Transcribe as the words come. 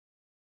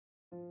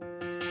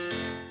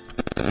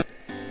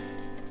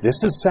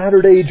This is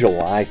Saturday,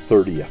 July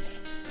 30th.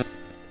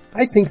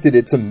 I think that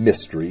it's a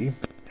mystery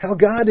how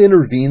God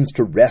intervenes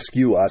to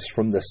rescue us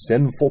from the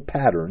sinful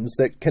patterns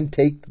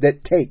that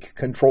take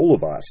control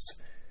of us.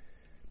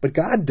 But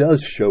God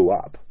does show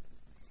up,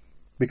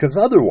 because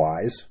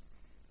otherwise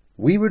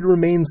we would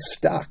remain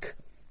stuck.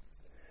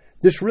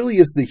 This really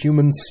is the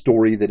human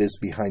story that is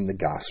behind the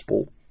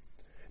gospel.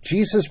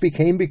 Jesus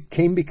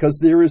came because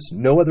there is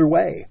no other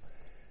way.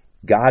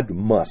 God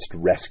must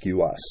rescue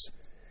us.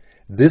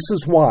 This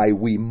is why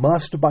we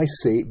must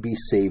be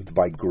saved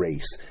by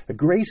grace, a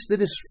grace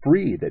that is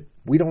free, that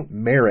we don't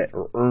merit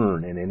or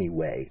earn in any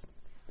way.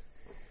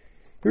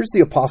 Here's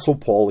the Apostle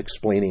Paul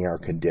explaining our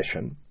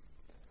condition.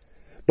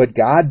 But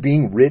God,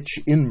 being rich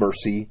in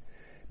mercy,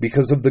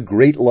 because of the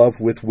great love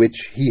with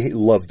which he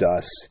loved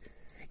us,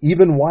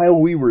 even while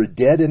we were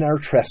dead in our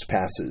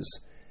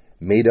trespasses,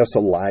 made us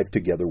alive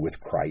together with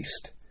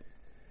Christ.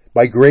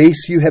 By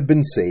grace you have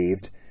been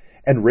saved,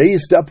 and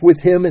raised up with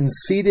him and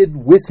seated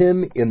with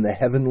him in the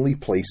heavenly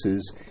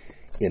places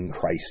in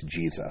Christ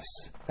Jesus.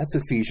 That's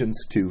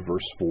Ephesians 2,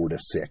 verse 4 to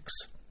 6.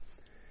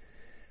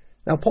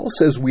 Now, Paul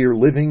says we are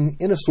living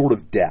in a sort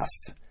of death.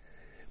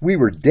 We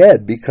were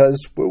dead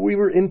because we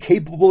were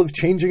incapable of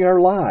changing our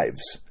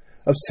lives,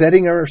 of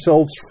setting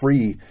ourselves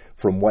free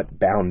from what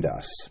bound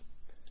us.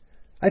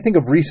 I think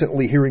of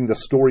recently hearing the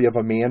story of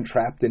a man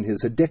trapped in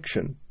his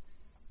addiction.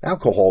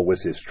 Alcohol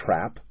was his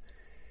trap.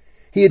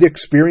 He had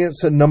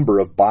experienced a number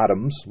of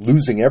bottoms,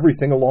 losing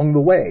everything along the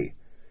way.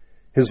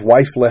 His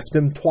wife left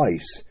him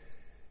twice.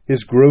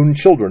 His grown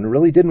children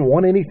really didn't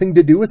want anything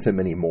to do with him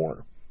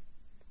anymore.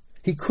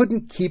 He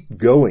couldn't keep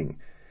going,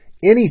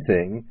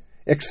 anything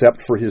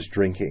except for his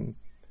drinking.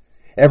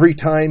 Every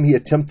time he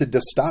attempted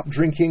to stop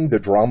drinking, the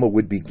drama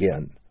would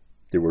begin.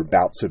 There were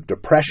bouts of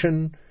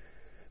depression,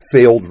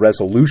 failed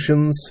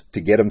resolutions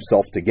to get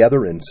himself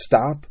together and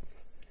stop.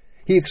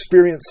 He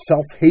experienced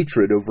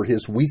self-hatred over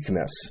his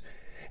weakness,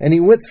 and he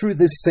went through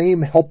this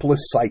same helpless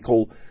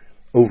cycle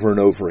over and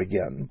over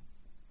again.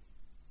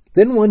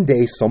 Then one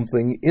day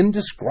something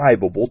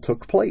indescribable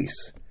took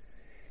place.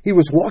 He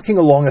was walking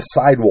along a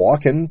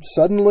sidewalk and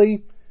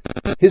suddenly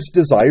his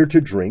desire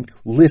to drink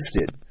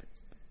lifted.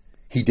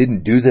 He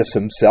didn't do this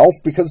himself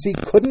because he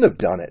couldn't have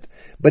done it,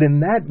 but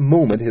in that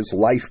moment his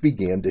life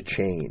began to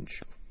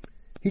change.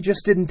 He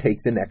just didn't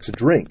take the next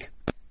drink.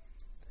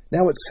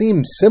 Now it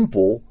seems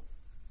simple,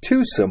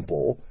 too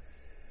simple,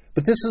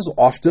 but this is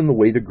often the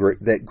way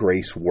that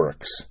grace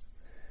works.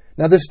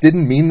 Now, this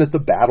didn't mean that the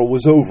battle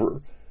was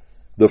over.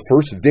 The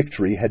first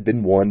victory had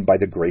been won by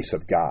the grace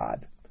of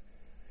God.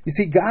 You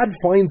see, God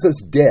finds us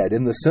dead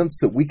in the sense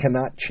that we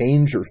cannot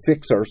change or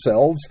fix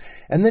ourselves,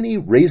 and then he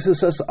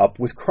raises us up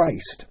with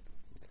Christ.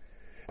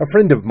 A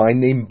friend of mine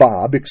named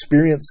Bob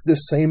experienced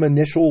this same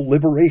initial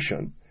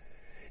liberation.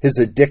 His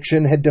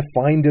addiction had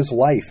defined his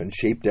life and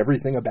shaped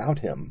everything about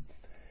him.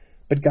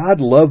 But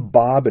God loved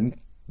Bob and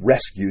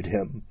rescued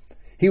him.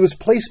 He was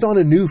placed on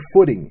a new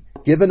footing,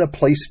 given a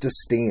place to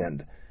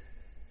stand.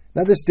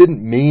 Now, this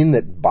didn't mean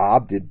that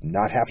Bob did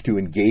not have to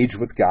engage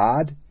with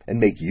God and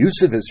make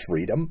use of his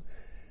freedom.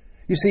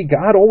 You see,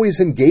 God always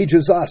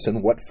engages us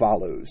in what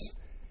follows.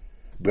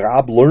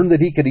 Bob learned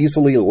that he could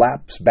easily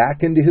lapse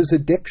back into his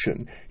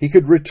addiction. He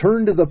could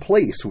return to the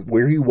place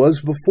where he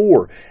was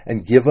before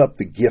and give up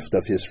the gift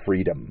of his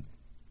freedom.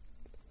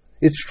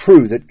 It's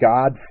true that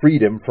God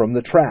freed him from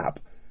the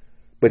trap,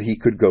 but he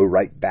could go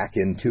right back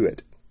into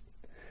it.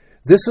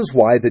 This is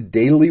why the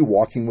daily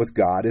walking with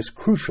God is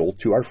crucial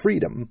to our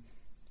freedom.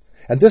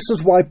 And this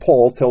is why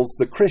Paul tells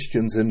the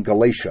Christians in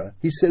Galatia,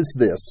 he says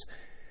this,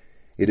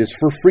 "It is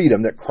for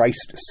freedom that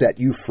Christ set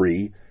you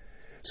free,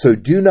 so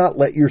do not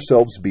let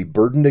yourselves be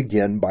burdened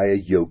again by a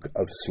yoke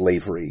of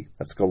slavery."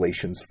 That's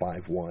Galatians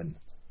 5:1.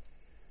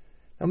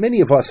 Now,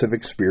 many of us have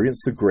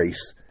experienced the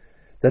grace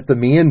that the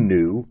man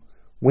knew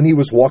when he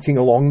was walking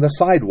along the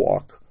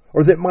sidewalk,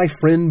 or that my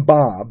friend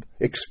Bob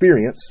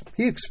experienced.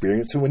 He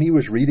experienced it when he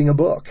was reading a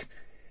book.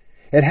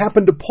 It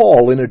happened to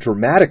Paul in a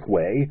dramatic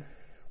way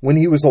when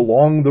he was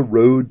along the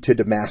road to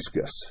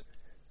Damascus.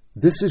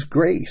 This is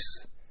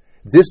grace.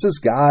 This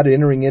is God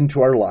entering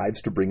into our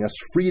lives to bring us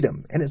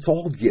freedom, and it's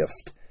all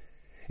gift.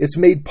 It's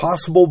made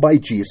possible by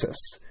Jesus.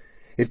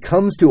 It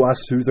comes to us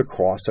through the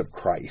cross of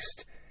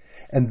Christ.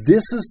 And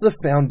this is the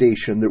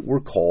foundation that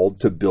we're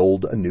called to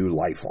build a new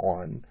life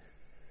on,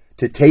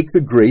 to take the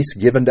grace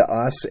given to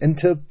us and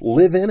to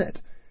live in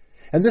it.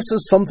 And this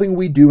is something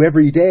we do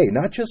every day,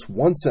 not just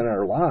once in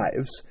our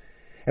lives.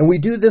 And we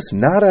do this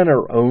not on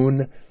our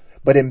own,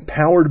 but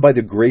empowered by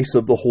the grace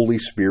of the Holy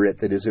Spirit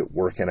that is at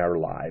work in our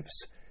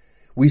lives.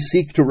 We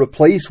seek to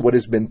replace what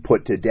has been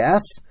put to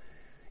death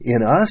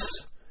in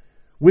us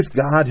with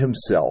God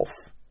himself,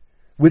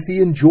 with the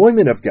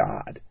enjoyment of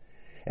God.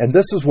 And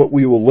this is what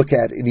we will look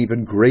at in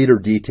even greater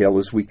detail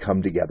as we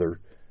come together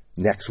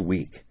next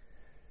week.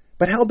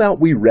 But how about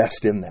we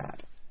rest in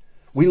that?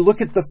 We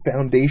look at the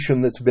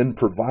foundation that's been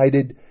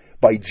provided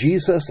by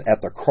Jesus at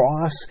the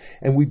cross,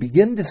 and we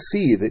begin to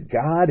see that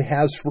God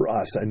has for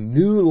us a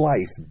new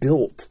life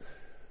built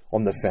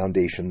on the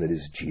foundation that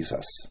is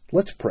Jesus.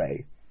 Let's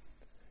pray.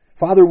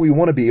 Father, we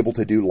want to be able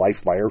to do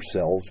life by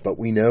ourselves, but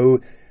we know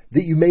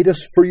that you made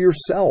us for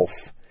yourself,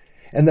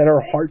 and that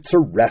our hearts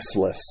are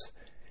restless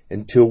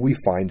until we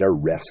find our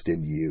rest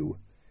in you.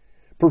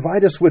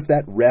 Provide us with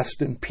that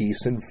rest and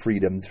peace and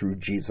freedom through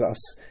Jesus,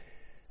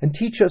 and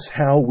teach us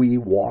how we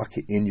walk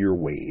in your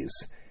ways.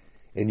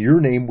 In your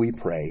name we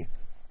pray.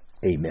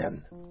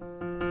 Amen.